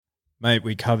Mate,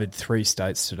 we covered 3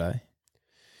 states today.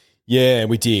 Yeah,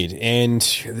 we did. And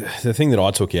the thing that I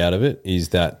took out of it is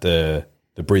that the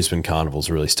Brisbane Carnival's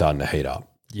really starting to heat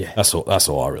up. Yeah. That's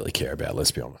all I really care about,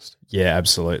 let's be honest. Yeah,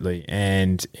 absolutely.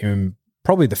 And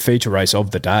probably the feature race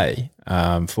of the day,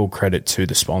 full credit to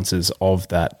the sponsors of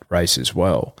that race as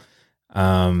well.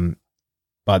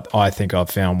 But I think I've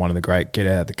found one of the great get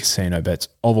out of the casino bets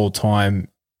of all time,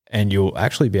 and you'll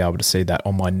actually be able to see that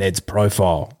on my Ned's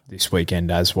profile this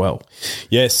weekend as well.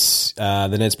 Yes, the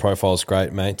Ned's profile is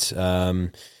great, mate.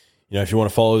 If you want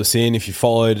to follow us in, if you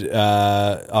followed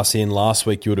us in last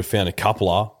week, you would have found a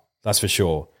coupler, that's for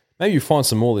sure. Maybe you find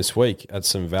some more this week at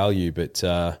some value, but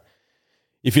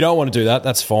if you don't want to do that,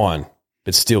 that's fine.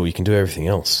 But still, you can do everything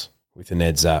else with the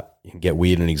Ned's app. You can get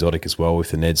weird and exotic as well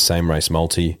with the Ned's same race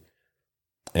multi.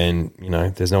 And,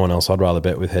 there's no one else I'd rather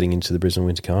bet with heading into the Brisbane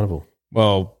Winter Carnival.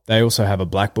 Well, they also have a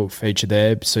black book feature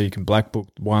there, so you can black book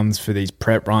ones for these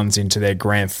prep runs into their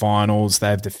grand finals. They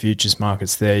have the futures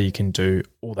markets there. You can do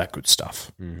all that good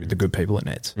stuff with the good people at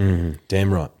Neds.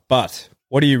 Damn right. But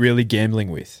what are you really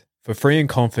gambling with? For free and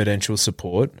confidential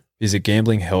support, visit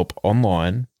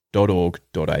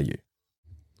gamblinghelponline.org.au.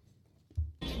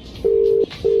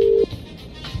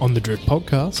 On the Drip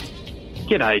Podcast.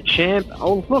 G'day, champ. I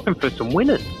was looking for some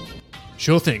winners.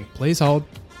 Sure thing. Please hold.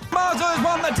 Marzo's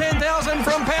won the 10,000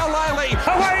 from Powlele.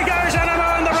 Away goes Anima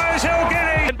on the Rosehill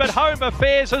Guinea. But Home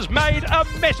Affairs has made a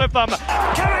mess of them.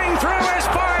 Coming through is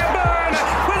Fireburn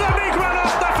with a big run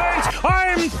off the fence.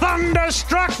 I'm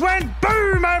thunderstruck. Went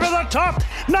boom over the top.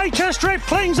 Nature Strip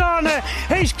clings on.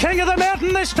 He's king of the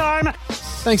mountain this time.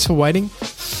 Thanks for waiting.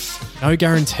 No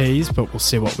guarantees, but we'll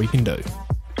see what we can do.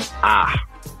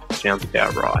 Sounds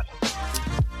about right.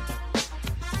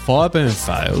 Fireburn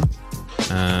failed.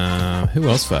 Who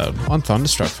else failed?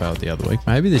 Thunderstruck failed the other week.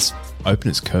 Maybe this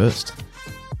opener's cursed.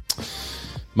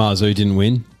 Marzu didn't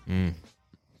win,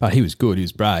 but he was good. He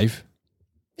was brave.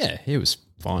 Yeah, he was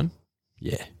fine.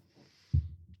 Yeah.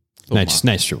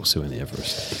 Nature will still win the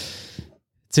Everest.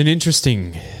 It's an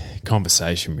interesting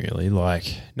conversation, really.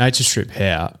 Like, Nature Strip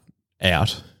out,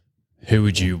 who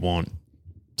would you want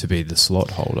to be the slot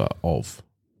holder of?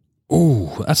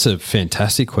 Oh, that's a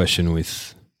fantastic question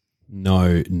with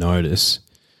no notice.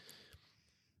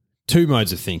 2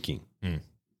 modes of thinking.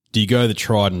 Do you go the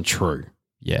tried and true?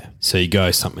 Yeah. So you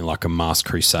go something like a Masked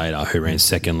Crusader who ran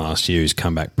second last year, who's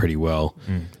come back pretty well.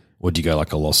 Or do you go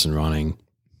like a Lawson Running?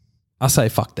 I say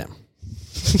fuck them.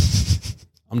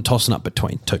 I'm tossing up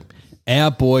between 2.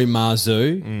 Our boy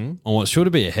Marzu, on what's sure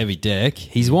to be a heavy deck,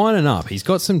 he's winding up. He's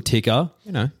got some ticker.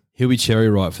 He'll be cherry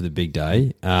ripe for the big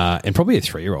day. And probably a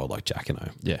 3-year-old like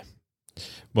Jacquino. Yeah.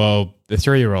 Well, the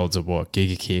 3-year-olds are what?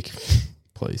 Giga Kick,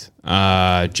 please.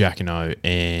 Jacquino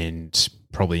and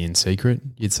probably In Secret,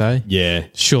 you'd say? Yeah.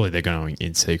 Surely they're going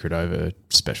In Secret over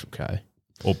Special K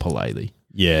or Palele.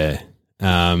 Yeah.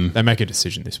 They make a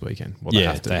decision this weekend. Well,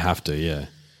 they have to, yeah.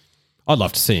 I'd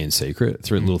love to see In Secret,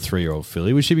 little 3-year-old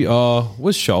filly. Was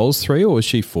Scholes 3 or was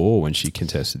she 4 when she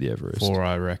contested the Everest? 4,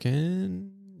 I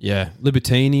reckon. Yeah.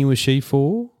 Libertini, was she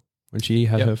 4 when she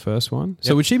had her first one?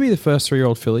 So would she be the first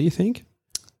 3-year-old filly, you think?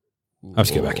 I have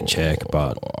to go back and check,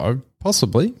 but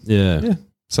possibly. Yeah.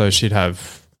 So she'd be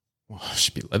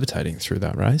levitating through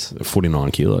that race. 49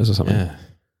 kilos or something. Yeah.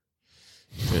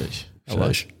 Really?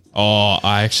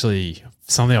 I actually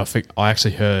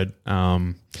heard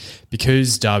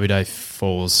because Derby Day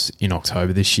falls in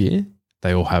October this year,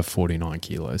 they all have 49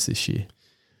 kilos this year.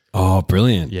 Oh,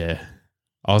 brilliant. Yeah.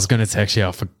 I was going to text you.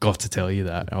 I forgot to tell you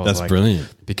that. That's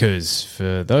brilliant. Because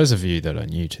for those of you that are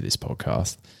new to this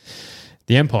podcast,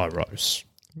 the Empire Rose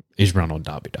is run on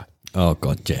Derby Day. Oh,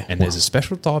 God, yeah. And there's a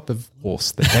special type of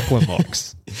horse that Declan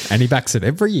likes, and he backs it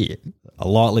every year. A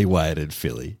lightly weighted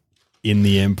filly in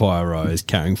the Empire Rose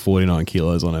carrying 49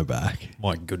 kilos on her back.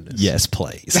 My goodness. Yes,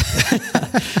 please.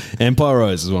 Empire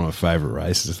Rose is one of my favourite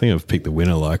races. I think I've picked the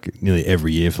winner like nearly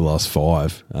every year for the last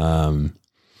 5. A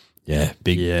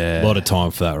lot of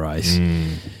time for that race.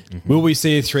 Will we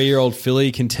see a 3-year-old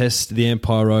filly contest the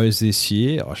Empire Rose this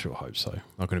year? I sure hope so.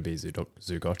 Not going to be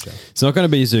Zugotcha. It's not going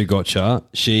to be Zugotcha.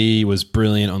 She was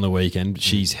brilliant on the weekend, but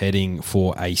she's heading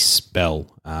for a spell.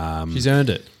 She's earned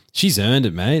it. She's earned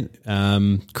it, mate.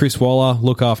 Chris Waller,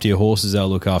 look after your horses. They'll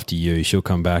look after you. She'll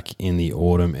come back in the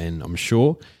autumn, and I'm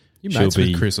sure she'll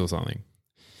be with Chris or something.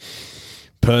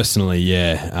 Personally,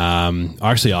 yeah.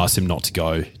 I actually asked him not to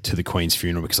go to the Queen's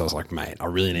funeral because I was like, mate, I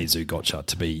really need Zugotcha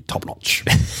to be top notch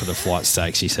for the flight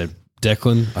stakes. He said,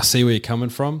 Declan, I see where you're coming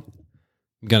from.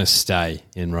 I'm going to stay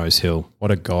in Rosehill. What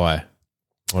a guy.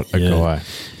 What a guy.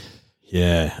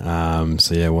 Yeah.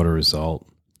 What a result.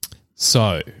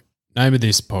 So, name of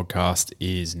this podcast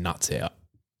is Nuts Out.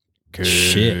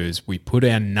 because we put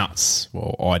our nuts.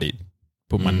 Well, I did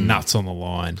put my nuts on the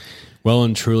line, Well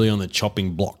and truly on the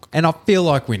chopping block. and I feel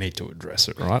like we need to address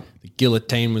it, right? The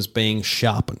guillotine was being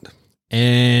sharpened.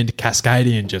 And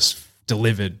Cascadian just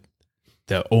delivered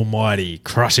the almighty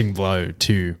crushing blow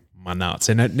to my nuts,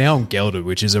 and now I'm gelded,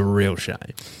 which is a real shame.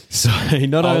 So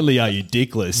not only are you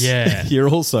dickless, Yeah. you're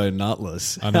also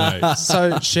nutless. I know.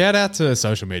 So shout out to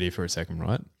social media for a second,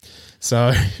 right?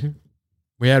 So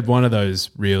we had one of those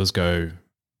reels go,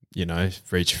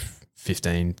 reach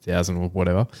 15,000 or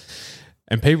whatever,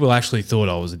 and people actually thought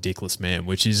I was a dickless man,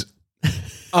 which is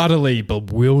utterly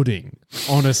bewildering.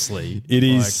 Honestly, It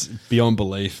is beyond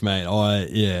belief, mate.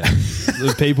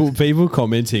 There's people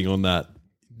commenting on that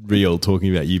reel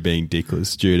talking about you being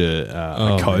dickless due to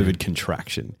a COVID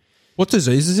contraction. What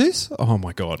disease is this? Oh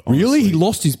my god! Honestly. Really? He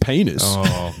lost his penis.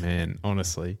 Oh man,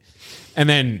 honestly. And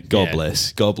then God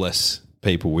bless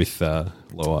people with low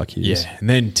IQs. Yeah, and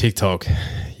then TikTok,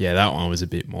 that one was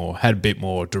had a bit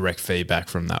more direct feedback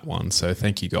from that one. So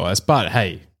thank you guys. But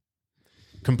hey,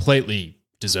 completely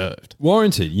deserved.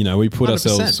 Warranted. We put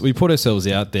 100%. ourselves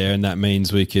out there, and that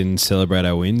means we can celebrate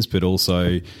our wins, but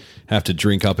also have to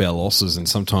drink up our losses. And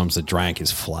sometimes the drank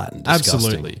is flat and disgusting.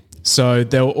 Absolutely. So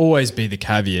there will always be the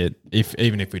caveat,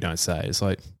 even if we don't say it, it's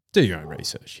like, do your own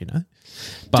research,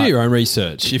 But, do your own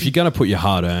research. If you're going to put your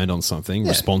hard earned on something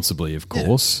responsibly, of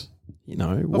course,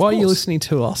 why are you listening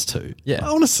to us two? Yeah.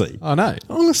 Honestly. I know.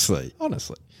 Honestly.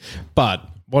 But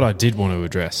what I did want to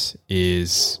address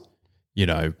is,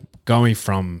 going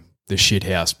from the shit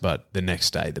house, but the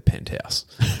next day, the penthouse.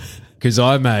 Because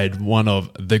I made one of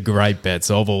the great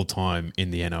bets of all time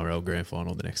in the NRL Grand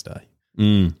Final the next day.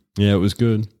 Yeah, it was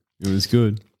good.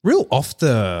 Real off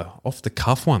the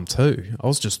cuff one too. I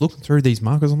was just looking through these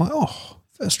markers. I'm like,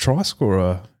 first try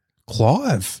scorer,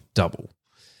 Clive double.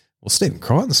 Well, Stephen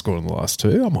Crichton scored in the last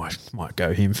two. I might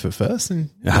go him for first.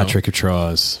 And A hat trick of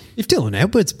tries. if Dylan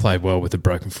Edwards played well with a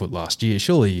broken foot last year,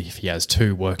 surely if he has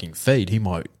two working feet, he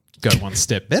might go one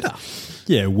step better.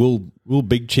 Yeah, will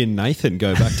Big Chin Nathan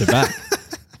go back to back?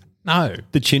 No.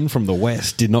 The chin from the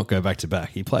West did not go back to back.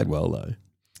 He played well though.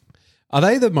 Are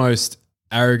they the most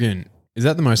arrogant? Is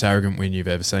that the most arrogant win you've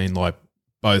ever seen? Like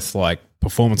both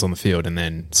performance on the field and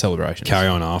then celebrations. Carry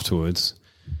on afterwards.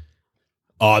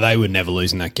 Oh, they would never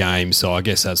lose in that game, so I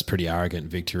guess that's pretty arrogant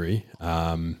victory.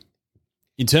 In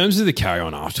terms of the carry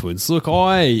on afterwards, look,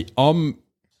 I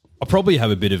probably have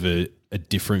a bit of a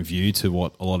different view to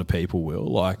what a lot of people will.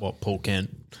 Like What, Paul Kent?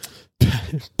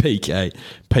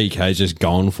 PK's just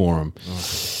gone for him.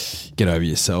 Get over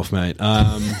yourself, mate.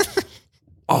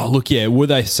 Were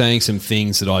they saying some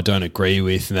things that I don't agree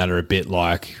with and that are a bit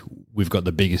like we've got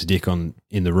the biggest dick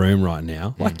in the room right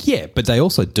now? But they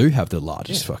also do have the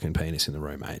largest fucking penis in the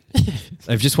room, mate.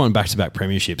 They've just won back-to-back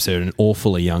premierships. They're an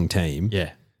awfully young team.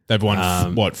 Yeah. They've won,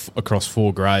 across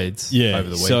 4 grades over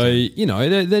the weekend?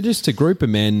 So, they're just a group of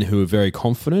men who are very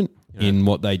confident in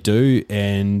what they do,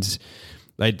 and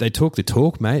they talk the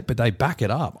talk, mate, but they back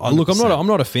it up. Look, I'm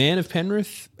not a fan of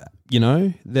Penrith.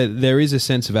 There is a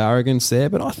sense of arrogance there,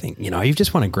 but I think, you've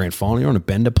just won a grand final. You're on a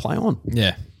bender, play on.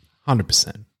 Yeah,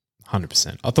 100%.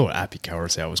 100%. I thought Appy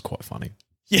Coruscant was quite funny.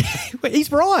 Yeah, he's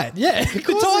right. Yeah, the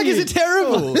Tigers are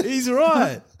terrible. He's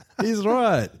right. He's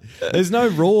right. There's no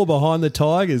roar behind the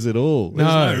Tigers at all. There's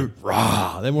no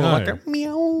rah. They're more like a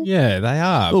meow. Yeah, they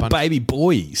are. Little baby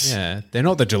boys. Yeah, they're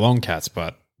not the Geelong Cats,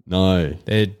 but No.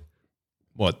 they're,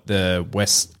 the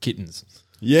West Kittens.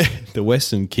 Yeah, the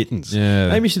Western Kittens. Yeah.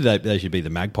 Maybe they should be the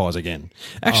Magpies again.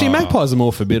 Actually, Magpies are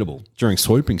more formidable during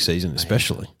swooping season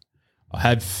especially.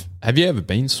 Have you ever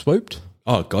been swooped?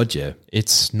 Oh, God, yeah.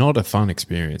 It's not a fun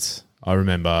experience. I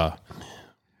remember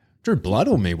drew blood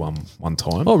on me one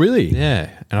time. Oh, really? Yeah,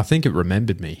 and I think it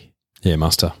remembered me. Yeah,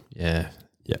 muster. Yeah.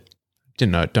 Yeah.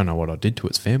 Don't know what I did to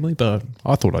its family, but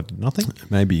I thought I did nothing.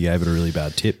 Maybe you gave it a really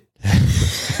bad tip.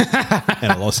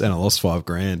 and I lost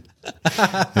 $5,000.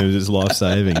 It was his life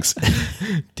savings.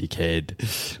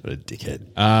 Dickhead. What a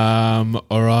dickhead.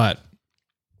 All right.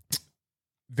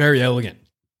 Very elegant.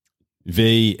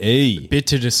 VE. Bit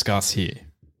to discuss here.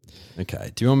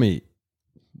 Okay. Do you want me?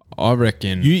 I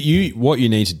reckon You what you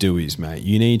need to do is, mate,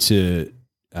 you need to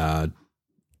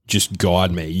just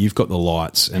guide me. You've got the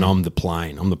lights and I'm the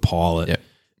plane. I'm the pilot. Yep.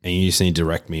 And you just need to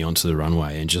direct me onto the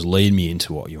runway and just lead me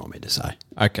into what you want me to say.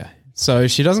 Okay. So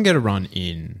she doesn't get a run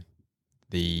in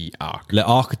the Arc. Le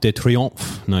Arc de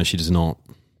Triomphe. No, she does not.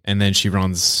 And then she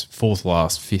runs fourth or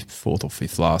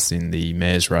fifth last in the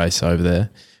Mares race over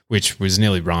there, which was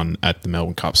nearly run at the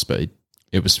Melbourne Cup speed.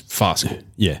 It was fast.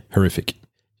 Yeah, horrific.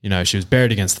 She was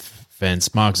buried against the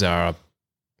fence. Mark Zara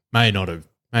may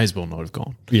as well not have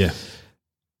gone. Yeah.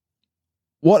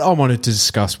 what I wanted to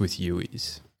discuss with you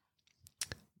is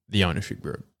the ownership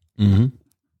group. Mm-hmm.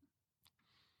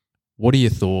 What are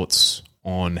your thoughts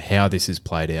on how this has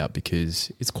played out?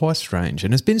 Because it's quite strange,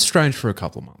 and it's been strange for a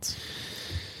couple of months.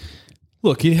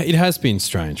 Look, it has been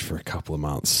strange for a couple of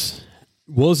months.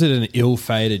 Was it an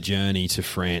ill-fated journey to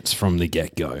France from the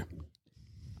get-go?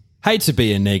 Hate to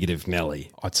be a negative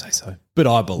Nelly, I'd say so. but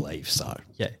I believe so.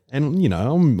 Yeah. And, you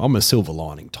know, I'm a silver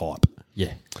lining type.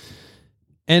 Yeah.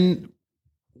 And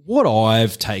what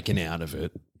I've taken out of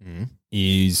it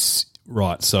is,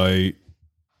 right, so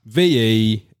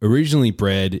VE, originally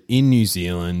bred in New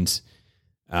Zealand,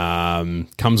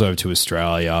 comes over to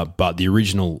Australia, but the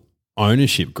original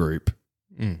ownership group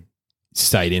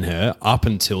stayed in her up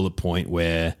until the point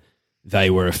where they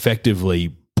were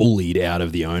effectively bullied out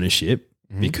of the ownership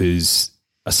because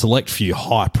a select few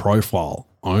high-profile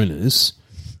owners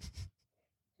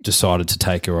decided to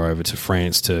take her over to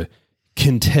France to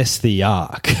contest the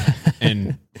Ark.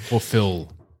 And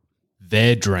fulfill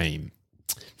their dream.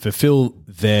 Fulfill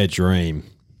their dream.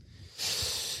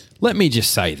 Let me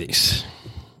just say this.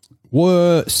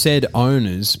 Were said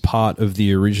owners part of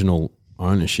the original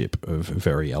ownership of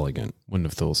Very Elegant? Wouldn't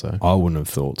have thought so. I wouldn't have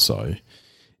thought so.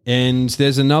 And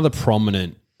there's another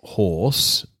prominent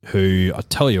horse who, I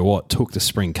tell you what, took the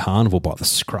Spring Carnival by the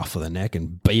scruff of the neck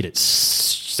and beat it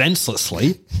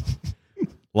senselessly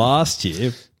last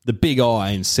year. The Big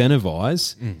Eye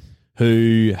Incentivize,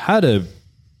 who had a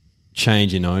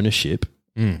change in ownership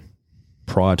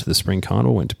prior to the Spring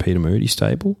Carnival, went to Peter Moody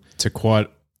stable. To quite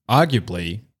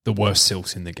arguably the worst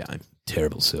silks in the game.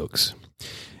 Terrible silks.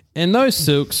 And those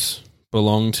silks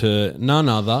belong to none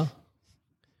other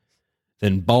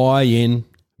than Buy-In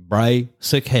Bray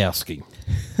Sikowski.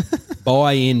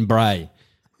 Buy-In Bray.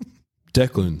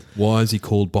 Declan, why is he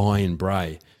called Buy-In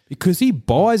Bray? Because he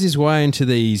buys his way into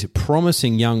these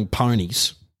promising young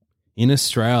ponies in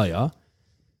Australia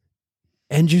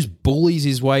and just bullies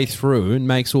his way through and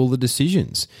makes all the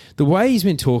decisions. The way he's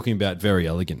been talking about Very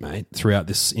Elegant, mate, throughout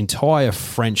this entire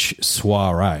French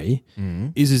soiree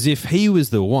is as if he was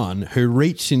the one who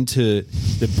reached into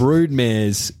the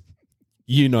broodmare's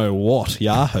you-know-what,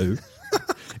 Yahoo,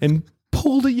 and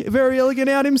pulled a Very Elegant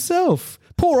out himself.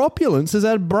 Poor Opulence has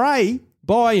had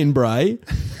Buy-In Bray,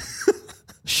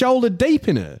 shoulder deep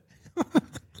in her.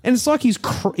 And it's like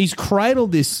he's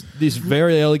cradled this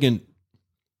Very Elegant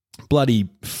bloody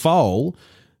foal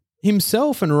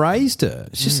himself and raised her.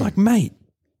 It's just like, mate,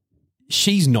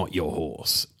 she's not your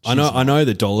horse. I know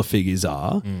the dollar figures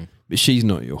are, but she's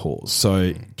not your horse.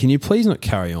 So can you please not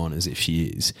carry on as if she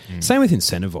is? Same with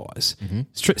Incentivize.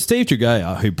 Steve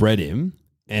Dragea, who bred him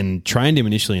and trained him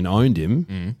initially and owned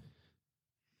him,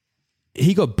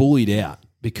 he got bullied out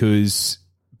because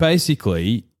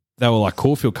basically they were like,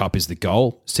 Caulfield Cup is the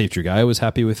goal. Steve Dragea was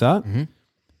happy with that.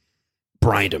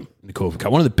 Brained him in the Caulfield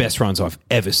Cup. One of the best runs I've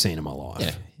ever seen in my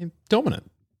life. Yeah, dominant.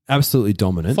 Absolutely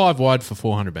dominant. 5 wide for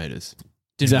 400 metres.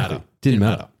 Didn't matter. Didn't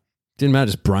matter.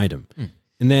 Just brained him.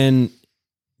 And then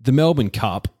the Melbourne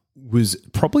Cup was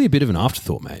probably a bit of an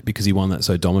afterthought, mate, because he won that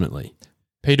so dominantly.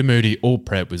 Peter Moody, all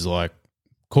prep, was like,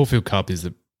 Caulfield Cup is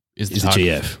the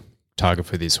GF target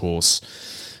for this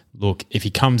horse. Look, if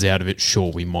he comes out of it,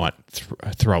 sure, we might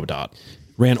throw a dart.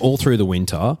 Ran all through the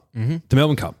winter. The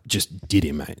Melbourne Cup just did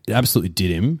him, mate. It absolutely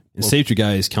did him. And Steve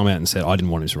Dragea has come out and said, I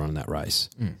didn't want him to run in that race.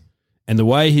 And the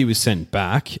way he was sent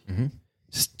back,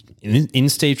 in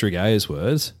Steve Dragea's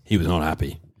words, he was not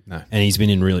happy. No. And he's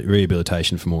been in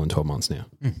rehabilitation for more than 12 months now.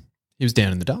 He was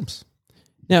down in the dumps.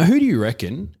 Now, who do you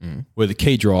reckon were the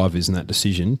key drivers in that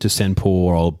decision to send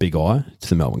poor old Big Eye to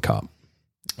the Melbourne Cup?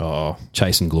 Oh,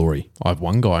 Chase and glory. I have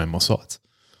one guy on my sights.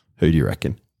 Who do you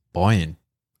reckon? Buy-In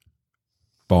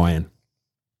Bray.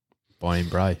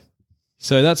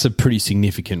 So that's a pretty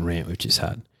significant rant we've just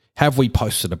had. Have we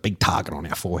posted a big target on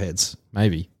our foreheads?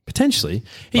 Maybe. Potentially.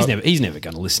 He's never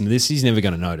going to listen to this. He's never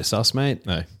going to notice us, mate.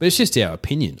 No. But it's just our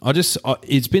opinion.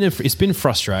 It's been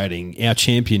frustrating. Our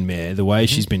champion mare, the way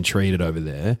she's been treated over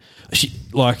there. See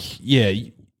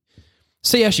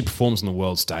how she performs on the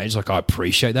world stage. Like, I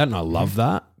appreciate that and I love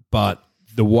that. But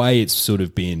the way it's sort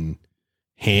of been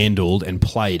handled and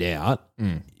played out,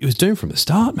 it was doomed from the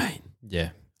start, mate.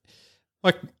 Yeah.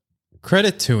 Like,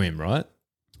 credit to him, right?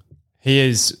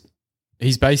 He's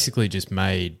basically just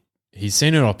he's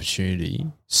seen an opportunity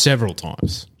several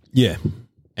times. Yeah.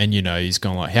 And, he's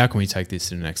gone like, how can we take this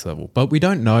to the next level? But we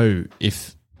don't know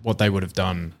what they would have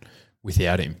done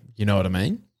without him. You know what I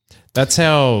mean? That's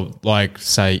how, like,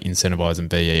 say, Incentivize and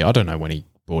VE. I don't know when he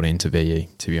bought into VE,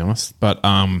 to be honest. But,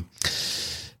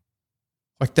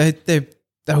 like, they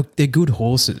they're good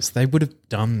horses. They would have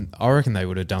done. I reckon they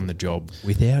would have done the job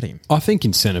without him. I think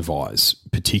Incentivize,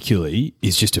 particularly,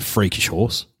 is just a freakish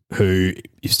horse who,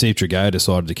 if Steve Drago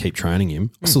decided to keep training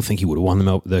him, I still think he would have won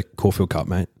the Caulfield Cup,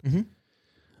 mate. Mm-hmm.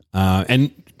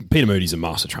 And Peter Moody's a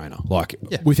master trainer,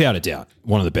 without a doubt,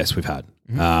 one of the best we've had.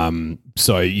 Mm-hmm.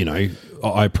 So,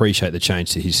 I appreciate the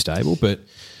change to his stable, but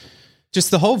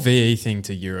just the whole VE thing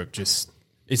to Europe,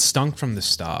 it stunk from the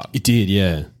start. It did,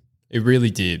 yeah. It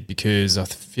really did, because I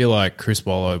feel like Chris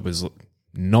Waller was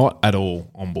not at all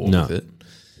on board with it.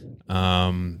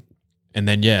 And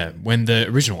then, when the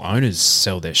original owners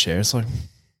sell their share, it's like,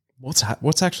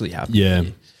 what's actually happening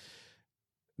here?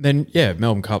 Then,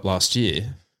 Melbourne Cup last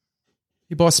year,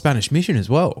 he buys Spanish Mission as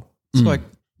well. It's like,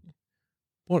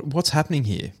 what's happening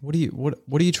here? What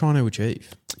are you trying to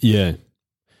achieve? Yeah.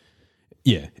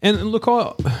 Yeah. And look,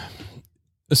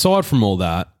 aside from all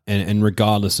that, and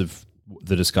regardless of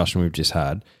the discussion we've just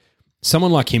had,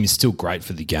 someone like him is still great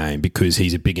for the game because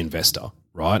he's a big investor,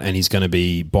 right? And he's going to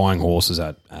be buying horses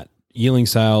at yearling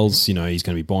sales. He's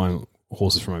going to be buying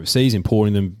horses from overseas,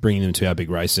 importing them, bringing them to our big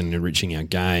race and enriching our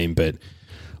game. But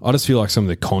I just feel like some of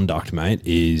the conduct, mate,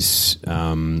 is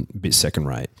a bit second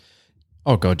rate.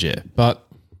 Oh, God, yeah. But,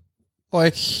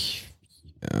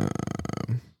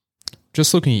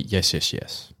 just looking at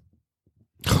yes.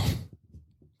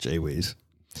 Gee whiz.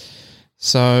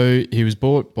 So he was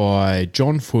bought by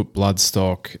John Foot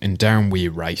Bloodstock and Darren Weir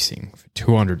Racing for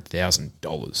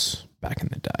 $200,000 back in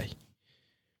the day.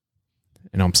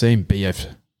 And I'm seeing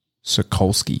BF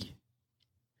Sokolsky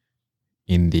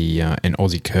in the and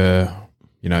Aussie Kerr.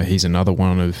 He's another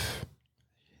one of.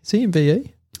 Is he in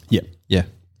VE? Yeah. Yeah.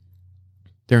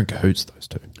 They're in cahoots, those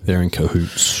two. They're in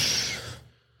cahoots.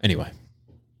 Anyway,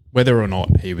 whether or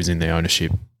not he was in the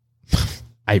ownership,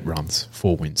 8 runs,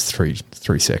 4 wins, 3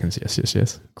 seconds.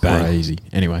 Yes. Bang. Crazy.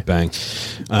 Anyway. Bang.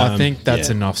 I think that's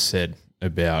enough said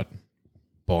about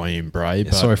Boyne Bray.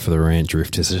 But sorry for the rant,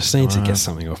 Drifters. I just need to get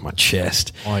something off my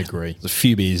chest. I agree. I was a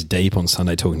few beers deep on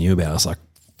Sunday talking to you about it. I was like,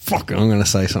 fuck it, I'm going to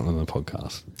say something on the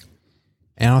podcast.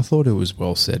 And I thought it was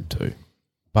well said too.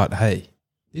 But hey,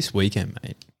 this weekend,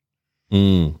 mate,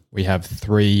 we have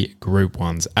 3 Group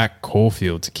 1s at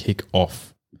Caulfield to kick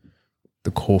off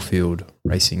the Caulfield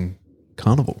Racing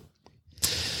Carnival.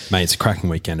 Mate, it's a cracking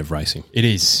weekend of racing. It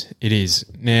is.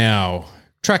 Now,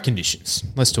 track conditions.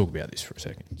 Let's talk about this for a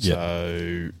second. Yep.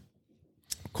 So,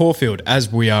 Caulfield,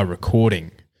 as we are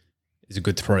recording, is a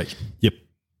good 3. Yep.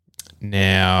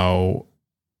 Now,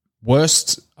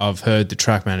 worst, I've heard the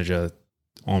track manager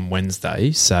on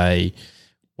Wednesday say,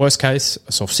 worst case,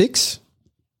 a soft 6.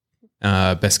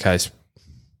 Best case,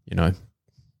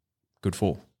 good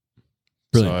 4.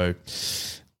 Brilliant.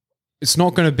 So it's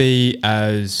not going to be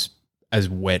as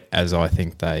wet as I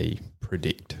think they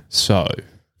predict. So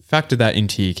factor that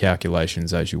into your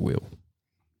calculations as you will.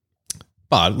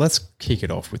 But let's kick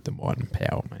it off with the might and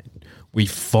power, mate. We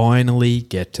finally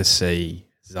get to see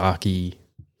Zaki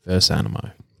versus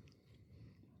Animo.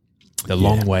 The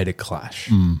long-awaited clash.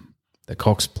 The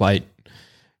Cox Plate.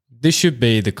 This should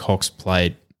be the Cox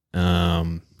Plate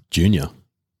Junior.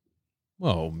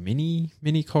 Well, mini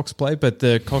Cox Plate, but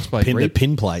the Cox Plate the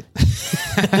pin plate.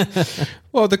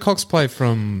 Well, the Cox Plate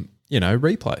from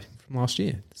replay from last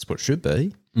year. That's what it should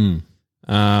be.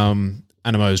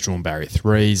 Animo's drawn barrier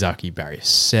 3, Zaki barrier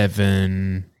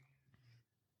 7.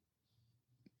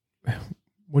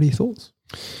 What are your thoughts?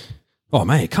 Oh,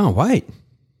 mate, can't wait.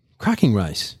 Cracking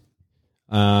race.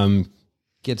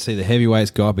 Get to see the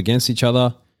heavyweights go up against each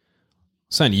other.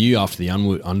 Saying to you after the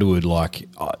Underwood,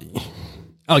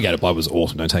 Alligator Blood was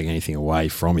awesome. Don't take anything away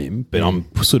from him. But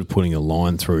I'm sort of putting a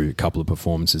line through a couple of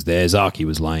performances there. Zaki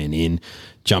was laying in,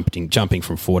 jumping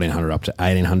from 1,400 up to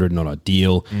 1,800, not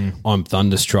ideal. I'm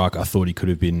thunderstruck. I thought he could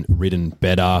have been ridden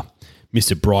better.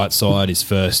 Mr. Brightside, his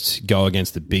first go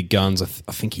against the big guns. I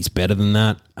think he's better than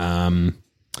that.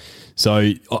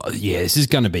 This is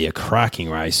going to be a cracking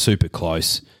race, super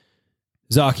close.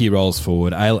 Zaki rolls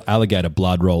forward. Alligator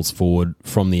Blood rolls forward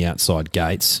from the outside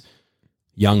gates.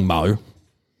 Young Mo,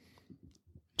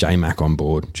 J-Mac on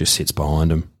board, just sits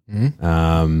behind him.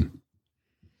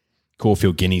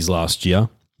 Caulfield Guineas last year.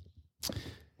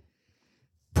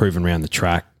 Proven around the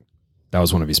track. That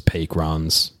was one of his peak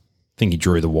runs. I think he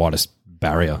drew the widest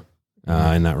barrier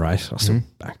in that race. I still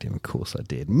backed him. Of course I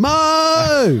did.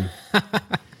 Mo!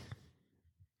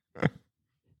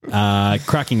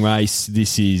 Cracking race.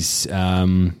 This is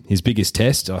his biggest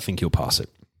test. I think he'll pass it.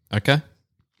 Okay.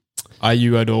 Are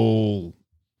you at all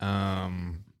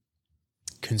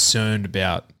concerned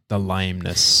about the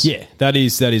lameness? Yeah, that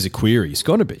is a query. It's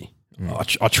got to be.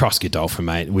 I trust Godolphin,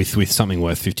 mate, with something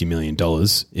worth $50 million.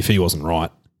 If he wasn't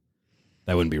right,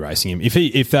 they wouldn't be racing him.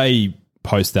 If they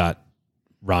post that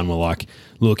run, we're like,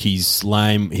 look, he's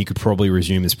lame. He could probably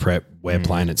resume his prep. We're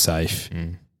playing it safe.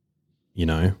 You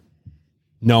know,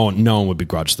 no one would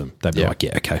begrudge them. They'd be like,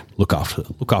 yeah, okay, look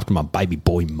after my baby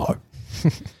boy Mo.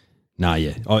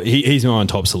 He's my on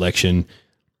top selection.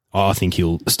 I think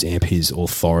he'll stamp his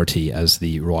authority as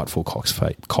the rightful Cox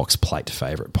Plate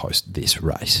favourite post this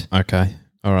race. Okay,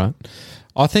 all right.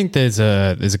 I think there's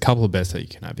a couple of bets that you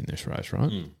can have in this race,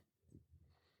 right?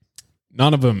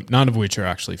 None of which are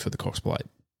actually for the Cox Plate.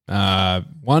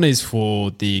 One is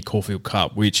for the Caulfield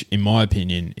Cup, which, in my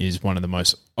opinion, is one of the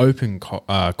most open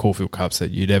Caulfield Cups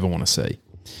that you'd ever want to see.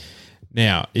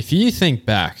 Now, if you think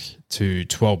back to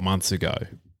 12 months ago,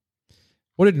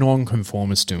 what did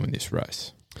non-conformists do in this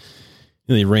race?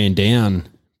 Nearly ran down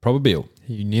Probabile.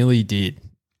 He nearly did.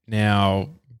 Now,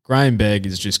 Graham Begg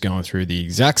is just going through the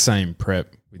exact same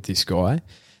prep with this guy.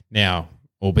 Now,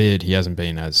 albeit he hasn't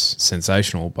been as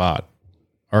sensational, but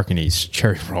I reckon he's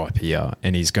cherry ripe here,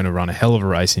 and he's going to run a hell of a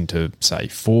race into, say,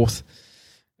 fourth.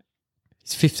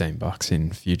 He's $15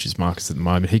 in futures markets at the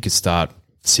moment. He could start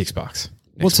 $6.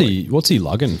 What's he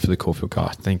lugging for the Caulfield Cup?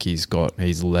 I think he's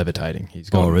levitating. He's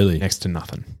got really? next to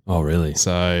nothing. Oh, really?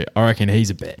 So I reckon he's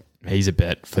a bet. He's a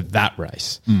bet for that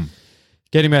race.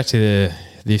 Getting back to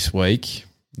this week,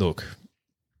 look,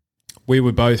 we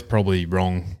were both probably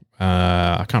wrong.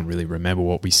 I can't really remember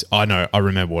what I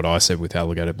remember what I said with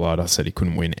Alligator Blood. I said he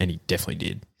couldn't win, and he definitely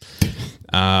did.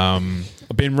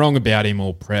 I've been wrong about him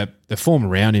all prep. The form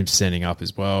around him standing up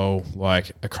as well,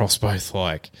 like across both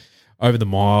like over the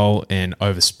mile and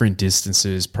over sprint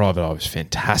distances. Private Eye was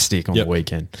fantastic on the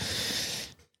weekend.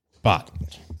 But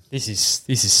this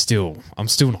is still, I'm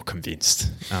still not convinced.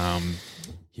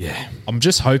 I'm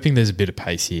just hoping there's a bit of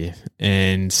pace here,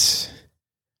 and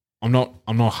I'm not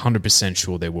 100%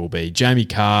 sure there will be. Jamie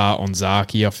Carr on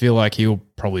Zaki, I feel like he'll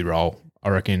probably roll. I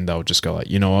reckon they'll just go like,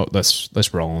 you know what,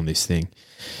 let's roll on this thing.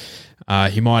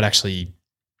 He might actually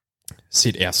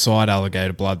sit outside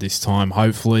Alligator Blood this time.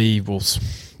 Hopefully, we'll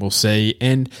see.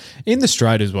 And in the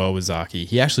straight as well with Zaki,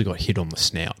 he actually got hit on the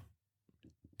snout,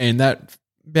 and that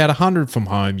about 100 from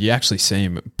home, you actually see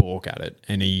him balk at it,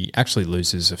 and he actually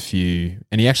loses a few.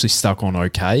 And he actually stuck on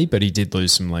okay, but he did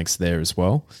lose some lengths there as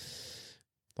well.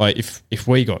 Like if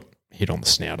we got hit on the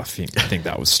snout, I think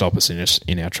that would stop us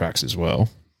in our tracks as well.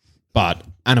 But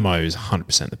Anamoe is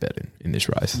 100% the bet in this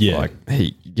race. Yeah. Like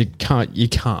you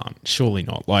can't, surely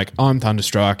not. Like I'm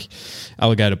Thunderstruck,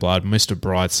 Alligator Blood, Mr.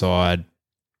 Brightside.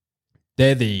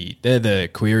 They're the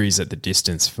queries at the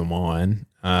distance for mine.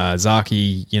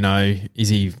 Zaki, you know, is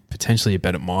he potentially a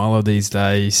bet at miler these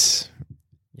days?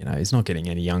 You know, he's not getting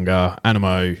any younger.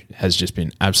 Anamoe has just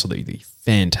been absolutely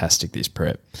fantastic this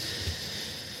prep.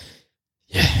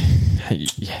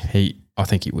 I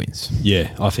think he wins.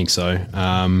 Yeah, I think so.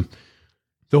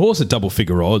 The horse at double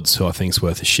figure odds, who I think is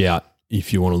worth a shout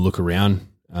if you want to look around,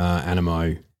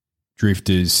 Anamoe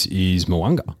Drifters, is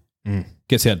Mwanga.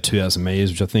 Gets out 2,000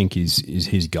 metres, which I think is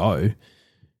his go.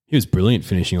 He was brilliant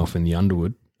finishing off in the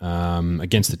Underwood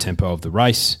against the tempo of the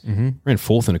race. Ran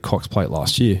fourth in a Cox Plate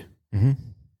last year.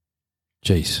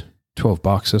 Jeez,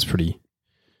 $12. That's pretty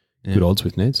good odds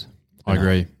with Neds. I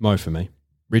agree. Mo for me.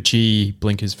 Richie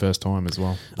Blinker's first time as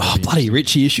well. Oh, bloody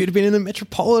Richie. You should have been in the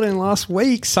Metropolitan last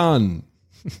week, son.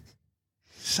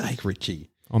 Sake, Richie.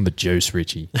 On the juice,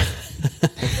 Richie.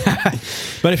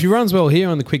 But if he runs well here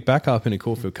on the quick backup in a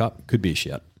Caulfield Cup, could be a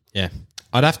shout. Yeah.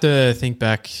 I'd have to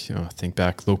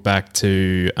look back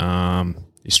to the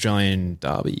Australian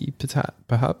Derby,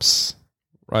 perhaps.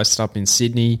 Raced up in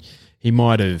Sydney. He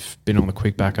might have been on the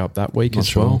quick backup that week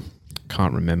as well.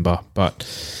 Can't remember.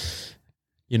 But,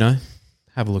 you know,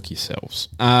 have a look yourselves.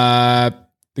 The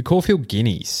Caulfield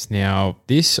Guineas. Now,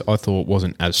 this I thought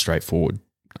wasn't as straightforward.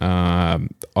 I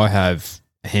have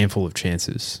a handful of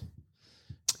chances.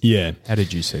 Yeah. How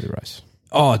did you see the race?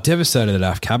 Oh, devastated that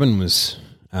Alf Cabin was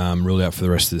ruled out for the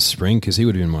rest of the spring, because he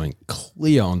would have been my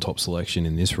clear on top selection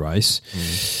in this race.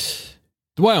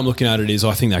 The way I'm looking at it is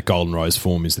I think that Golden Rose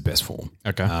form is the best form.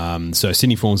 Okay. So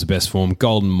Sydney form's the best form.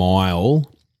 Golden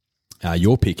Mile,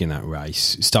 your pick in that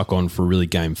race, stuck on for a really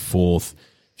game fourth.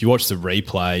 If you watch the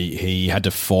replay, he had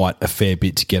to fight a fair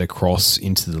bit to get across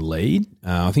into the lead.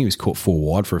 I think he was caught 4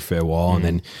 wide for a fair while and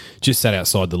then just sat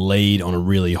outside the lead on a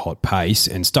really hot pace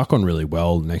and stuck on really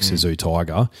well next to Zoo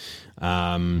Tiger.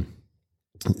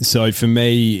 So for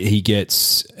me, he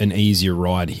gets an easier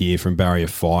ride here from barrier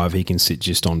 5. He can sit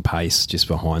just on pace, just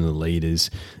behind the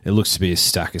leaders. It looks to be a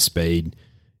stack of speed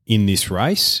in this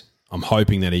race. I'm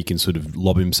hoping that he can sort of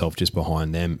lob himself just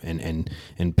behind them and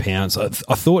pounce. I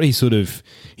thought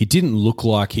he didn't look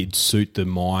like he'd suit the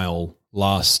mile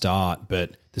last start,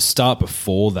 but the start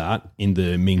before that in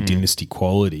the Ming Dynasty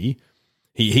quality,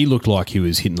 he looked like he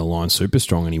was hitting the line super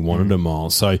strong and he wanted a mile.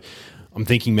 So I'm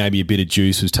thinking maybe a bit of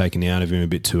juice was taken out of him a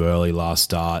bit too early last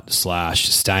start. /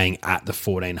 staying at the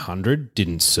 1400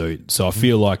 didn't suit. So I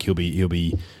feel like he'll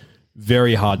be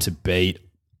very hard to beat.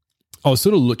 I was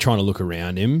sort of trying to look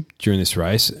around him during this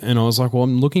race, and I was like, well,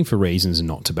 I'm looking for reasons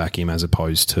not to back him as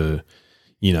opposed to,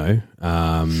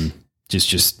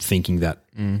 just thinking that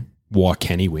why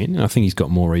can he win? And I think he's got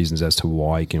more reasons as to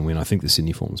why he can win. I think the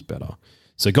Sydney form's better.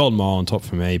 So Golden Mile on top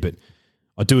for me, but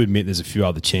I do admit there's a few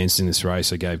other chances in this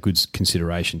race I gave good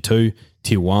consideration to.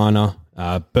 Tijuana,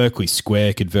 Berkeley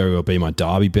Square could very well be my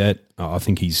derby bet. I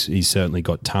think he's certainly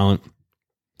got talent.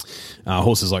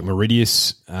 Horses like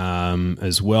Meridius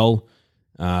as well,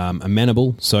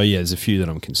 amenable. So, yeah, there's a few that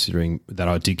I'm considering that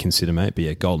I did consider, mate. But,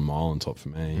 yeah, Golden Mile on top for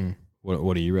me.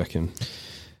 What do you reckon?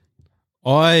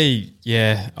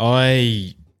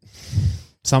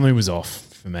 Something was off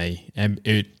for me. And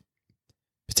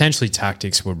potentially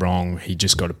tactics were wrong. He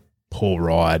just got a poor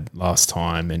ride last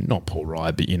time, and not poor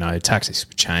ride, but, tactics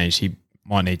were changed. He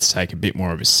might need to take a bit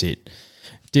more of a sit.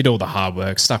 Did all the hard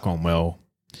work, stuck on well.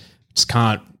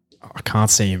 I can't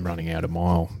see him running out a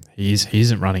mile. He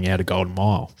isn't running out a Golden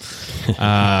Mile.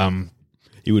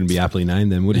 He wouldn't be aptly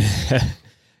named then, would he?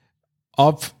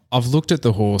 I've looked at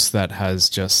the horse that has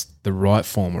just the right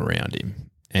form around him,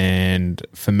 and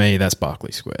for me, that's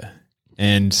Berkeley Square.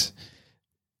 And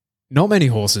not many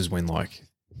horses win like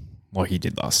he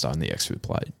did last start in the Exford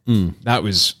Plate. That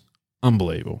was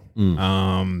unbelievable.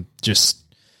 I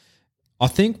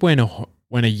think when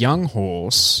a young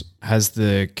horse has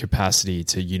the capacity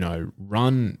to,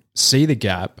 run, see the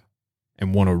gap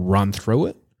and want to run through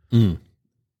it,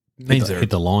 means hit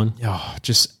the line.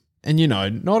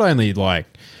 Not only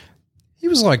he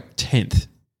was 10th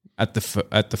at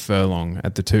the furlong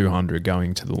at the 200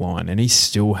 going to the line, and he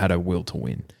still had a will to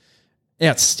win.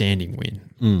 Outstanding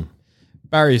win.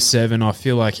 Barrier 7, I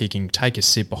feel like he can take a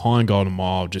sit behind Golden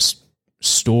Mile, just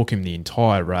stalk him the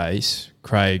entire race.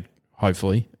 Craig,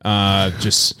 hopefully,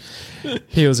 just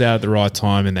peels out at the right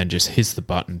time and then just hits the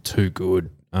button too good.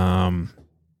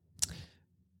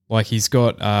 He's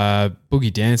got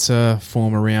Boogie Dancer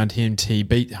form around him. He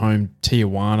beat home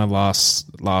Tijuana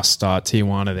last start.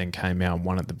 Tijuana then came out and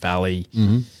won at the Valley.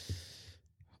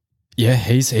 Yeah,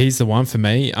 he's the one for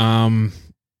me.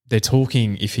 They're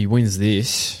talking if he wins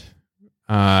this,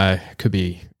 could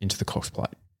be into the Cox Plate.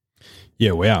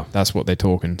 Yeah, wow. That's what they're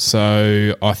talking.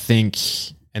 So I think,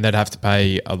 and they'd have to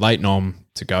pay a late nom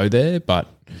to go there, but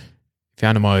if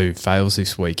Animo fails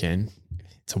this weekend,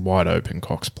 it's a wide open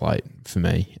Cox Plate for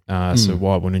me. So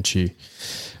why wouldn't you?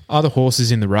 Other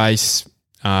horses in the race,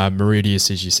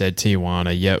 Meridius, as you said,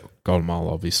 Tijuana, yep, Golden Mile,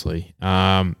 obviously.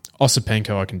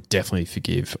 Osipenko, I can definitely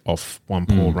forgive off one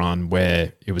poor run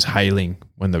where it was hailing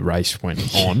when the race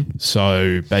went on.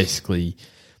 So basically,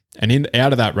 and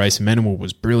out of that race, Amenable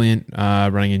was brilliant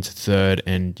running into third,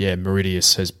 and yeah,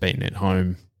 Meridius has beaten it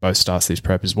home both starts this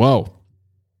prep as well.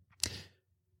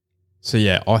 So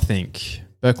yeah, I think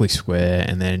Berkeley Square,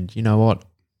 and then you know what?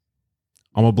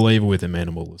 I'm a believer with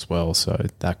Amenable as well, so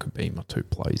that could be my two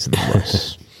plays in the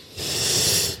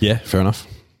race. Yeah, fair enough.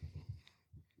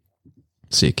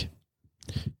 Sick.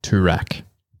 Turak.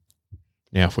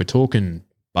 Now, if we're talking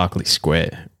Berkeley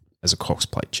Square as a Cox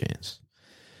Plate chance,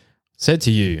 said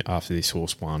to you after this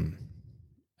horse won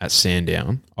at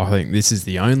Sandown, I think this is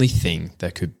the only thing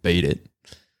that could beat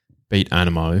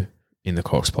Animo in the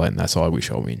Cox Plate, and that's I Wish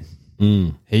I Win.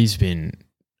 He's been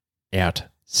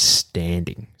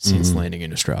outstanding since landing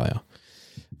in Australia.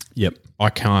 Yep. I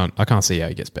can't see how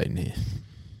he gets beaten here.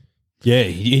 Yeah,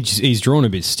 he's drawn a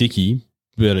bit sticky,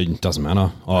 but it doesn't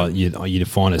matter. You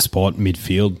find a spot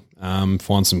midfield,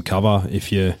 find some cover.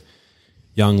 If you're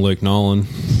young Luke Nolan,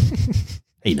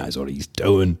 he knows what he's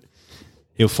doing.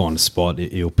 He'll find a spot,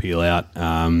 he'll peel out,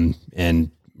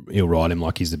 and he'll ride him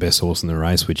like he's the best horse in the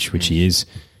race, which he is.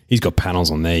 He's got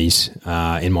panels on these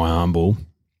in my arm ball,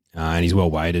 and he's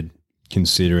well weighted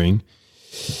considering.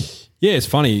 Yeah, it's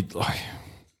funny.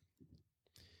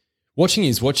 Watching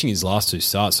his last two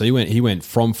starts, so he went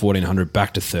from 1400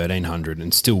 back to 1300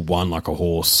 and still won like a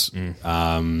horse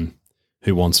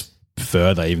who wants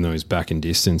further, even though he's back in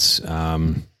distance.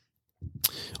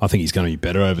 I think he's going to be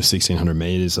better over 1600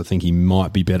 metres. I think he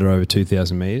might be better over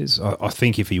 2000 metres. I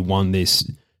think if he won this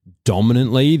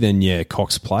dominantly, then yeah,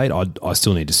 Cox Plate. I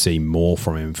still need to see more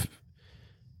from him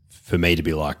for me to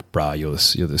be like, bruh,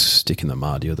 you're the stick in the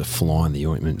mud, you're the fly in the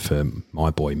ointment for my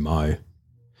boy Mo.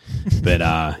 But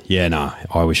I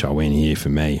Wish I Win here for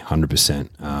me,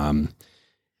 100%.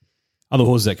 Other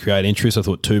horses that create interest, I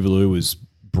thought Tuvalu was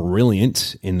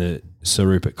brilliant in the Sir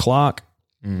Rupert Clark.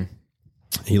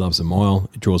 He loves the mile.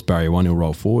 It draws barrier 1. He'll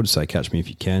roll forward, say catch me if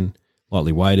you can.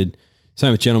 Lightly weighted.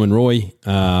 Same with Gentleman Roy.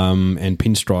 And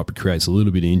Pinstripe creates a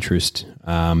little bit of interest.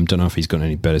 Don't know if he's gotten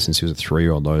any better since he was a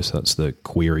 3-year-old though, so that's the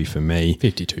query for me.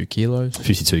 52 kilos.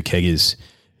 52 keggers.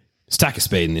 Stack of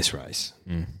speed in this race.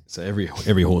 So every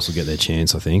horse will get their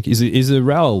chance, I think. Is the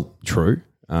rail true?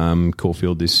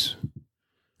 Caulfield this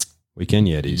weekend?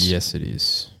 Yeah, it is. Yes, it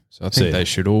is. So I think they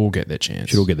should all get their chance.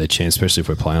 Should all get their chance, especially if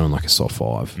we're playing on like a soft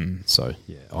 5. So,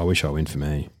 yeah, I wish I win for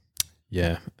me.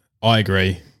 Yeah, I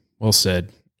agree. Well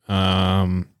said.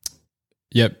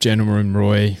 Yep, Gentleman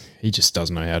Roy, he just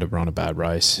doesn't know how to run a bad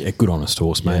race. Yeah, good honest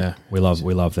horse, mate. Yeah. We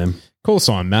love them. Call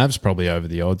sign Mav's probably over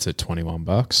the odds at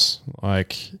 $21.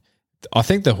 Like, I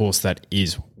think the horse that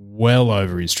is well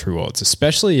over his true odds,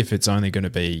 especially if it's only going to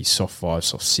be soft 5,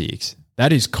 soft 6,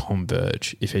 that is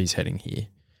Converge if he's heading here.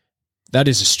 That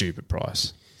is a stupid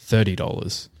price,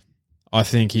 $30. I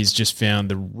think he's just found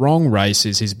the wrong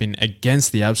races. He's been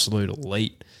against the absolute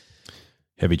elite.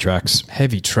 Heavy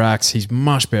tracks. He's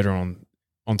much better on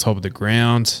top of the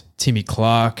ground. Timmy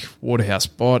Clark, Waterhouse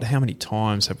Bot. How many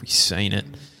times have we seen it?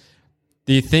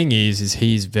 The thing is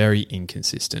he's very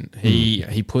inconsistent.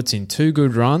 He puts in 2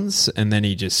 good runs and then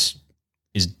he just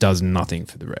does nothing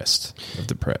for the rest of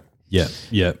the prep. Yeah.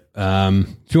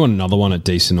 If you want another one at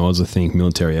decent odds, I think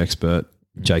Military Expert,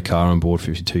 Jay Carr on board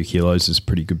 52 kilos is a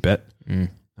pretty good bet.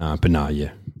 But no,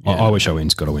 yeah. I wish I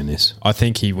win's got to win this. I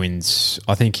think he wins.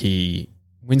 I think he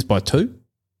wins by 2,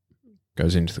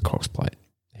 goes into the Cox Plate.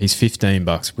 He's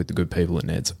 $15 with the good people at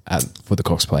Ned's for the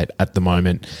Cox Plate at the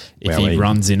moment. If he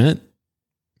runs in it,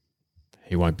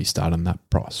 he won't be starting that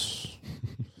price.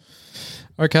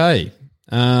 Okay.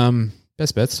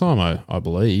 Best bets time, I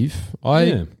believe.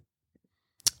 Did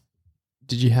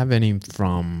you have any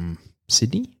from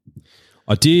Sydney?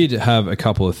 I did have a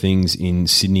couple of things in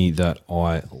Sydney that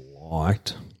I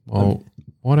liked. Well,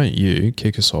 why don't you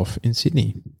kick us off in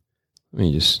Sydney? Let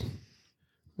me just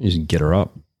get her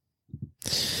up.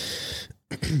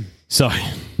 So,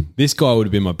 this guy would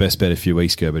have been my best bet a few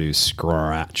weeks ago, but he was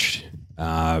scratched.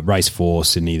 Race 4,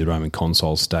 Sydney, the Roman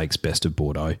Console Stakes, best of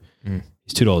Bordeaux.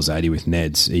 He's $2.80 with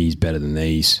Neds. He's better than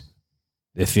these.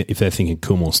 If they're thinking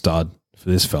Coolmore stud for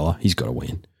this fella, he's got to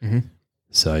win.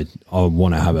 So I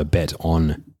want to have a bet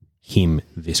on him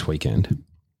this weekend.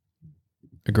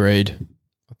 Agreed.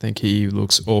 I think he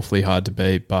looks awfully hard to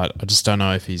beat, but I just don't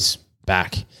know if he's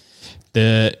back.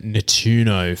 The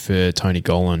Natuno for Tony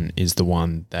Gollan is the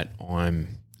one that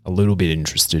I'm a little bit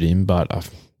interested in, but I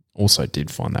also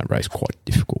did find that race quite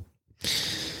difficult.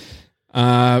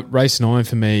 Race 9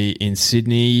 for me in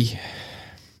Sydney.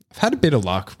 I've had a bit of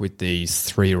luck with these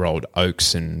 3-year-old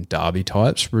Oaks and Derby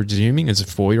types, resuming as a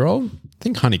 4-year-old. I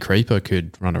think Honey Creeper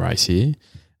could run a race here.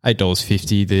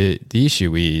 $8.50. The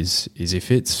issue is if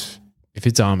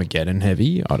it's Armageddon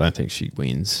heavy, I don't think she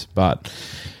wins. But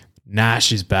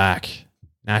Nash is back.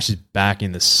 Nash is back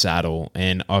in the saddle,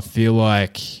 and I feel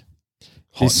like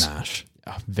Nash.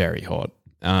 Very hot.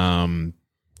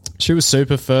 She was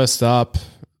super first up.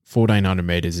 1,400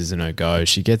 metres isn't her go.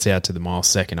 She gets out to the mile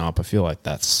second up. I feel like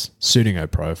that's suiting her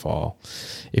profile.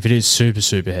 If it is super,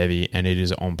 super heavy and it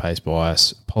is on pace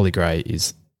bias, Polly Gray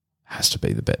has to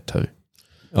be the bet too.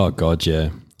 Oh, God,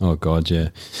 yeah.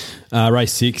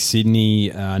 Race 6, Sydney,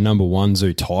 number 1,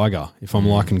 Zoo Tiger. If I'm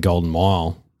liking Golden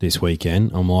Mile this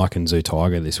weekend, I'm liking Zoo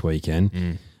Tiger this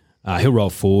weekend. He'll roll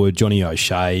forward. Johnny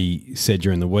O'Shea said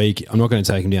during the week, I'm not going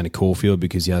to take him down to Caulfield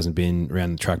because he hasn't been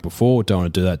around the track before. Don't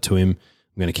want to do that to him.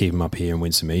 I'm going to keep him up here and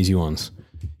win some easy ones.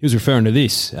 He was referring to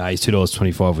this. He's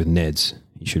 $2.25 with Neds.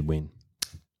 He should win.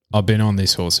 I've been on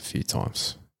this horse a few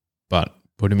times, but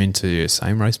put him into your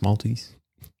same race multis,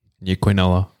 your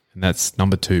Quinella, and that's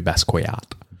number 2,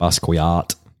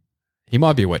 Basquiat. He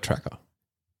might be a wet tracker.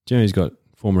 Do you know who's got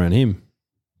form around him?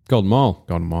 Golden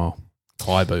Mile.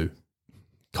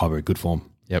 Kaibu, good form.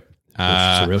 Yep. It's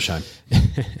a real shame.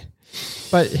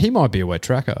 But he might be a wet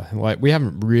tracker. Like, we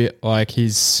haven't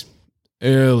his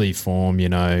early form,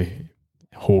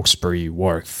 Hawkesbury,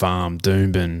 Warwick Farm,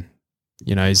 Doomben,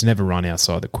 he's never run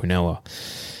outside the Quinella.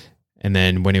 And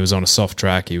then when he was on a soft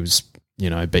track, he was,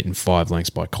 beaten 5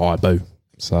 lengths by Kaibu.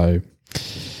 So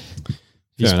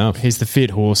fair enough. He's the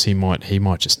fit horse. He might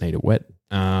just need it wet.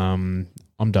 I'm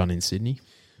done in Sydney.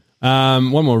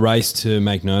 One more race to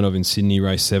make note of in Sydney,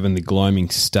 race 7, the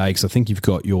Gloaming Stakes. I think you've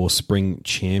got your spring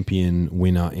champion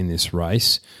winner in this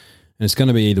race. And it's going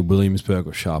to be either Williamsburg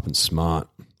or Sharp and Smart.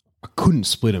 I couldn't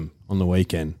split them on the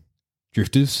weekend.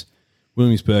 Drifters,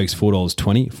 Williamsburg's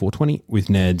 $4.20 with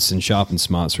Neds, and Sharp and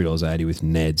Smart's $3.80 with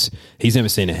Neds. He's never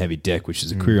seen a heavy deck, which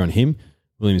is a query on him.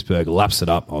 Williamsburg laps it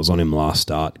up. I was on him last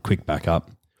start. Quick back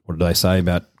up. What did they say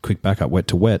about quick backup, wet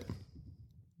to wet?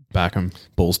 Back 'em.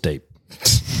 Balls deep.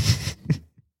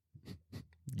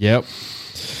 Yep.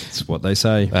 That's what they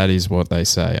say. That is what they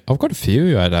say. I've got a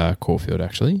few at Caulfield,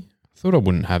 actually. I thought I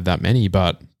wouldn't have that many,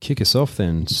 but Kick us off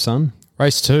then, son.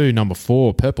 race 2, number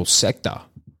 4, Purple Sector.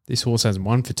 This horse hasn't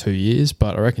won for 2 years,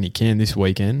 but I reckon he can this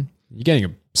weekend. You're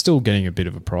still getting a bit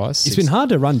of a price. It's been hard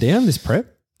to run down this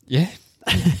prep. Yeah,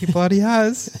 he bloody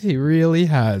has. He really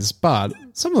has. But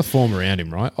some of the form around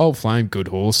him, right? Old Flame, good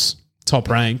horse. Top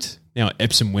ranked. Now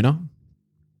Epsom winner.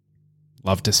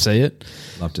 Love to see it.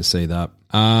 Love to see that.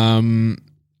 I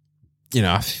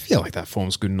feel like that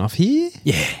form's good enough here.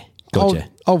 Yeah. Gotcha.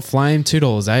 Old Flame,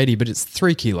 $2.80, but it's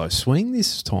 3 kilo swing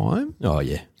this time. Oh,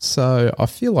 yeah. So I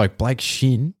feel like Blake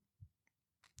Shin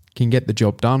can get the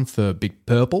job done for Big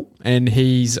Purple, and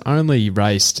he's only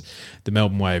raced the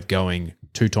Melbourne Way of Going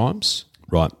 2 times.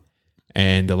 Right.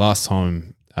 And the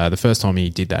first time he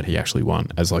did that, he actually won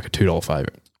as like a $2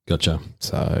 favourite. Gotcha.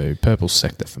 So Purple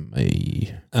Sector for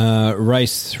me.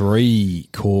 Race 3,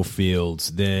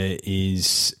 Caulfields. There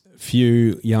is a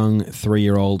few young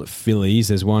 3-year-old fillies.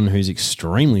 There's one who's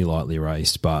extremely lightly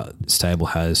raced, but stable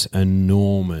has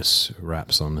enormous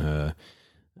wraps on her.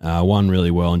 Won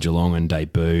really well in Geelong and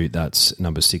debut. That's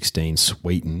number 16,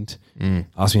 Sweetened.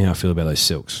 Ask me how I feel about those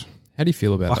silks. How do you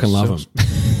feel about Fucking those love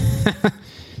silks? them.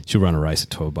 She'll run a race at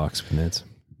 $12 for Neds.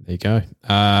 There you go.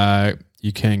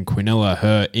 You can quinella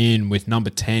her in with number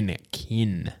 10,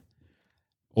 Kin.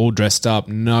 All dressed up,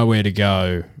 nowhere to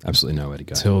go. Absolutely nowhere to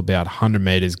go. Till about 100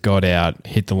 metres, got out,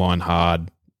 hit the line hard.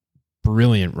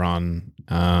 Brilliant run.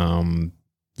 I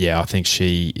think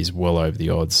she is well over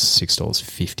the odds.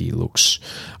 $6.50 looks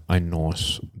a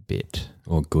nice bet.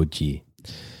 Oh, good year.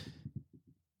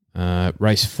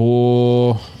 Race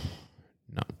 4.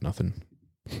 No, nothing.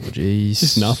 Apologies.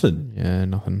 Just nothing. Yeah,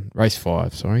 nothing. Race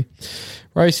 5, sorry.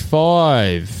 Race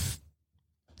 5.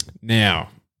 Now,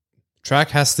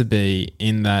 track has to be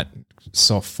in that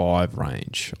soft 5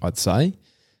 range, I'd say.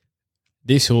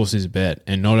 This horse is a bet,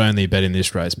 and not only a bet in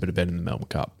this race, but a bet in the Melbourne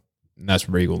Cup. And that's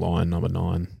Regal Lion, number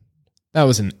 9. That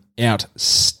was an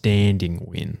outstanding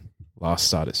win last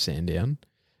start at Sandown.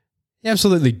 He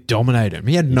absolutely dominated him.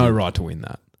 He had no right to win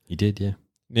that. He did, yeah.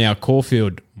 Now,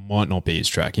 Caulfield might not be his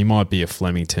track. He might be a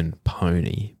Flemington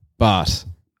pony, but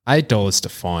 $8 to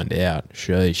find out.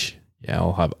 Sheesh. Yeah,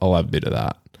 I'll have a bit of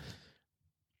that.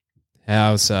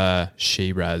 How's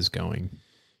Shiraz going?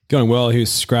 Going well. He was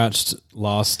scratched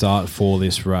last start for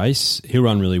this race. He'll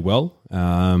run really well.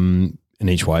 An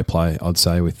each way play, I'd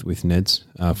say, with Neds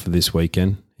for this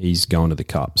weekend. He's going to the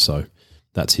Cup, so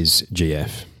that's his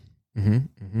GF.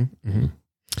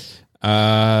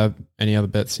 Any other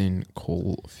bets in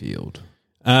Caulfield?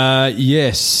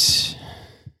 Yes.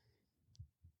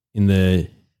 In the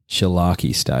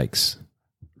Shalaki Stakes,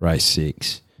 race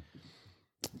 6.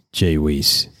 Gee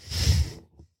whiz.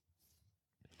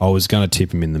 I was going to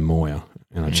tip him in the Moir,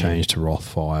 and I changed to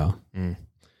Rothfire.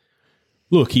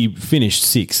 Look, he finished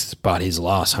 6th, but his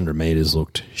last 100 metres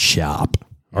looked sharp.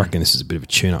 I reckon this is a bit of a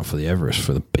tune-up for the Everest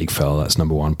for the big fella. That's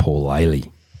number 1, Paul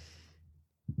Laley.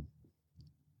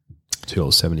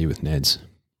 $2.70 with Neds.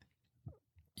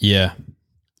 Yeah.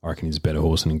 I reckon he's a better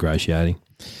horse than Ingratiating.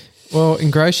 Well,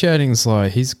 Ingratiating's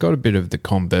like, he's got a bit of the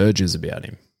converges about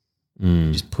him.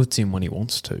 He just puts in when he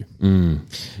wants to.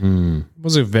 It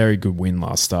was a very good win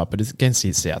last start, but it's against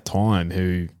It's Our Time,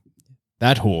 who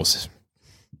that horse is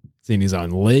in his own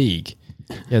league.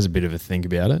 He has a bit of a think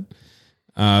about it.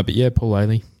 But yeah, Paul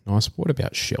Laley, nice. What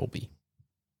about Shelby?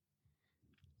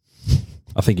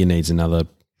 I think he needs another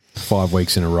 5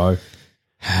 weeks in a row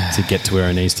to get to where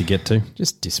he needs to get to.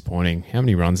 Just disappointing. How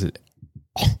many runs?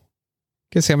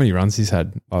 Guess how many runs he's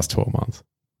had last 12 months?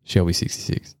 Shelby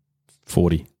 66.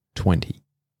 40. 20.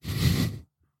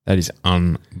 That is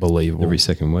unbelievable. Every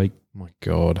second week. Oh my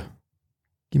God.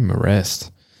 Give him a rest.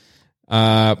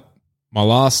 My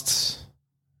last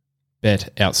bet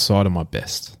outside of my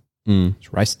best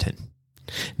is race 10.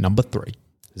 Number 3.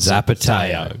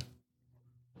 Zapateo.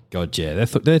 God, yeah.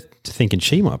 They're thinking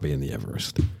she might be in the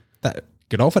Everest. That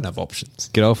could often have options.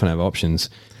 Could often have options.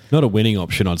 Not a winning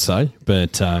option, I'd say,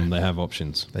 but they have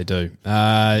options. They do.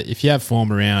 If you have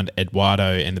form around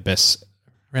Eduardo and the best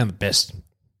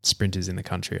sprinters in the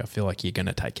country, I feel like you're going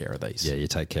to take care of these. Yeah, you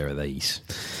take care of these.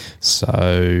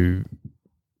 So,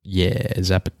 yeah,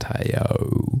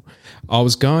 Zapateo. I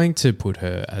was going to put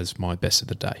her as my best of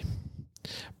the day,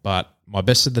 but my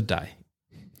best of the day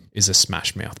is a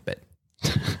smash mouth bet.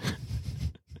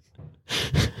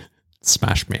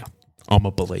 Smash mouth. I'm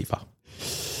a believer.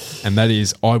 And that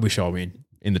is, I wish I win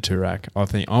in the Toorak. I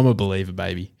think I'm a believer,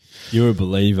 baby. You're a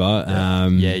believer.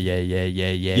 Yeah.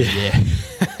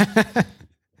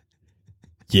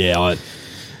 Yeah,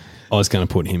 I was going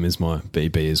to put him as my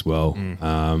BB as well.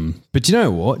 But you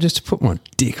know what? Just to put my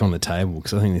dick on the table,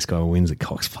 because I think this guy wins at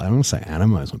Cox Plate, I'm going to say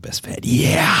Anamo's my best bet.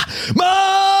 Yeah!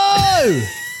 Mo!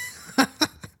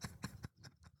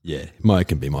 Yeah, Mo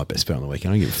can be my best bet on the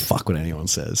weekend. I don't give a fuck what anyone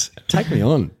says. Take me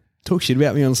on. Talk shit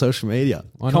about me on social media.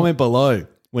 Comment below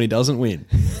when he doesn't win.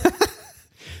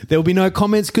 There'll be no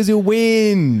comments because he'll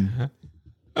win.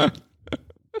 I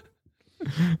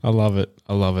love it.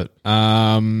 I love it.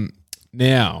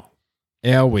 Now,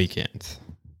 our weekend.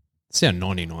 It's our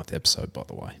 99th episode, by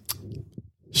the way.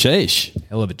 Sheesh.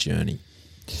 Hell of a journey.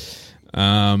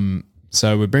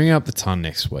 So we're bringing up the ton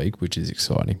next week, which is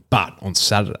exciting. But on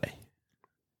Saturday,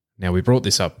 now we brought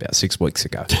this up about 6 weeks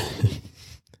ago.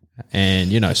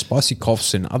 And, spicy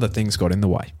coughs and other things got in the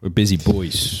way. We're busy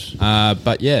boys.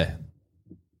 But yeah,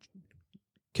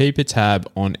 keep a tab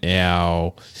on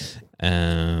our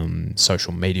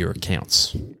social media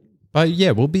accounts. But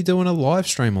yeah, we'll be doing a live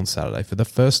stream on Saturday for the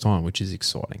first time, which is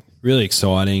exciting. Really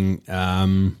exciting.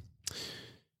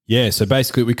 Yeah, so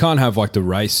basically we can't have like the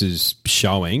races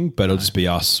showing, but it'll just be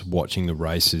us watching the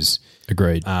races.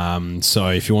 Agreed. So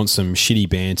if you want some shitty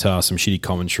banter, some shitty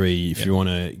commentary, if you want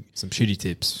to... Some shitty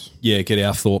tips. Yeah, get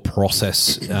our thought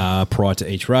process prior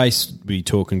to each race. We'll be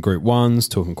talking Group 1s,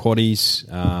 talking quaddies,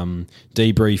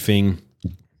 debriefing.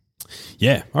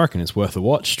 Yeah, I reckon it's worth a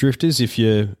watch, Drifters, if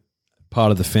you're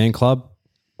part of the fan club.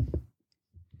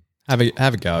 Have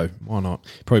a go. Why not?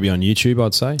 Probably be on YouTube,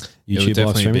 I'd say. It'll YouTube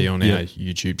definitely be on our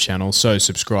YouTube channel. So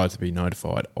subscribe to be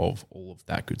notified of all of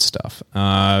that good stuff.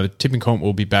 Tipping Comp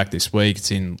will be back this week.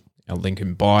 It's in our link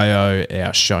in bio,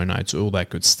 our show notes, all that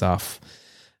good stuff.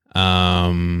 Who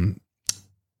won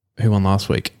last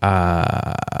week?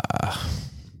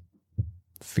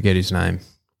 Forget his name.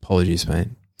 Apologies, mate.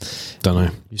 Don't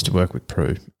know. Used to work with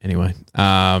Prue. Anyway,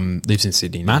 lives in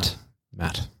Sydney. Matt?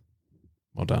 Matt.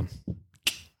 Well done.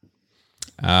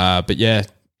 But yeah,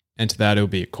 enter that. It'll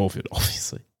be at Caulfield,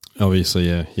 obviously. Obviously,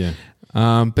 yeah.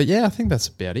 But yeah, I think that's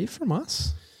about it from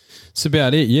us. It's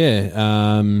about it,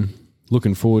 yeah.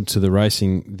 Looking forward to the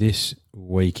racing this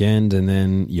weekend, and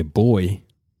then your boy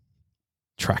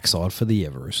trackside for the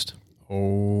Everest.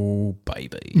 Oh,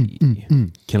 baby.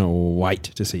 Cannot wait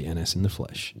to see NS in the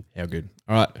flesh. How good.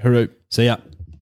 All right, hooroo. See ya.